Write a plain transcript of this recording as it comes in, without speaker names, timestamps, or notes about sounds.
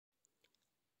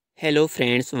Hello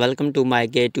friends, welcome to my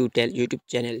Get to Tell YouTube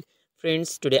channel.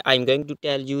 Friends, today I'm going to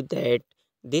tell you that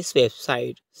this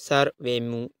website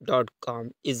survimo.com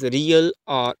is real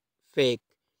or fake.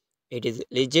 It is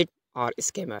legit or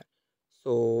scammer.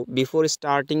 So before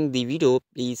starting the video,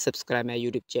 please subscribe my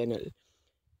YouTube channel.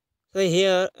 So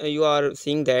here you are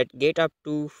seeing that get up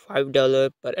to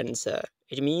 $5 per answer.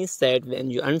 It means that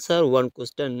when you answer one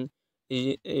question,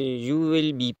 you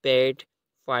will be paid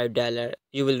 $5.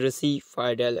 You will receive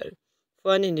 $5.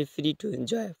 Fun and free to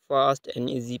enjoy, fast and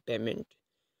easy payment.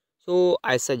 So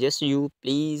I suggest you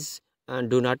please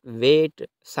do not wait.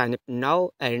 Sign up now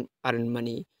and earn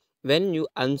money. When you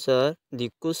answer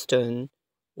the question,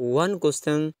 one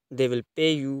question they will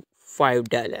pay you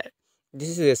 $5.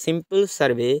 This is a simple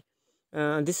survey.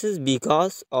 This is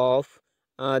because of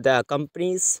the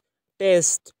companies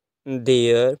test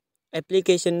their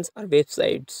applications or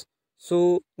websites,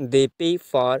 so they pay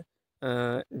for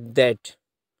that.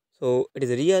 So it is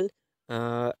real.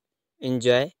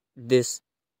 Enjoy this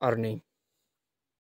earning.